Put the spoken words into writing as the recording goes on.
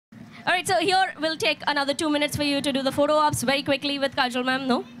All right, so here we'll take another 2 minutes for you to do the photo ops very quickly with Kajol ma'am.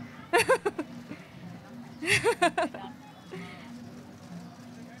 No?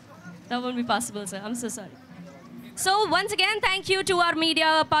 That won't be possible, sir. I'm so sorry. So once again, thank you to our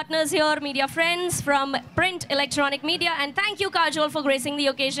media partners here, media friends from print, electronic media, and thank you, Kajol, for gracing the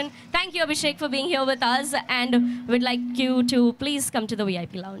occasion. Thank you, Abhishek, for being here with us, and we'd like you to please come to the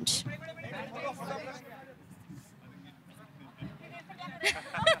VIP lounge.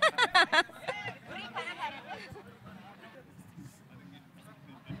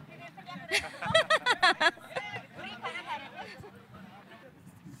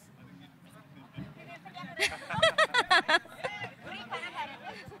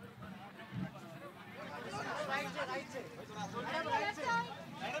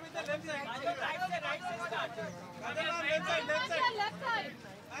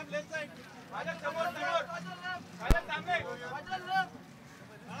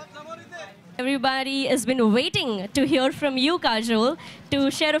 Everybody has been waiting to hear from you, Kajol,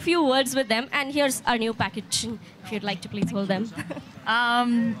 to share a few words with them. And here's our new package, if you'd like to please hold them.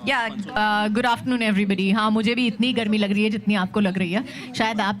 Good afternoon everybody. हाँ, मुझे भी इतनी गर्मी लग रही है जितनी आपको लग रही है.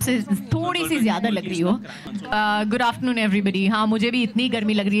 शायद आपसे थोड़ी सी ज़्यादा लग रही हो. Good afternoon everybody. हाँ, मुझे भी इतनी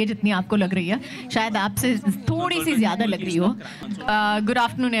गर्मी लग रही है जितनी आपको लग रही है. शायद आपसे थोड़ी सी ज़्यादा लग रही हो. Good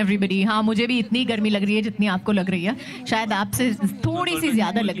afternoon everybody. हाँ, मुझे भी इतनी गर्मी लग रही है जितनी आपको लग रही है. शायद आपसे थोड़ी सी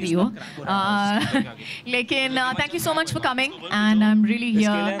ज़्यादा लग रही हो. लेकिन thank you so much for coming, and I'm really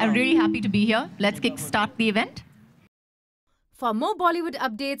here. I'm really happy to be here. Let's kickstart the event. For more Bollywood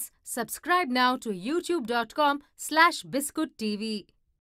updates, subscribe now to youtube.com/biscuittv.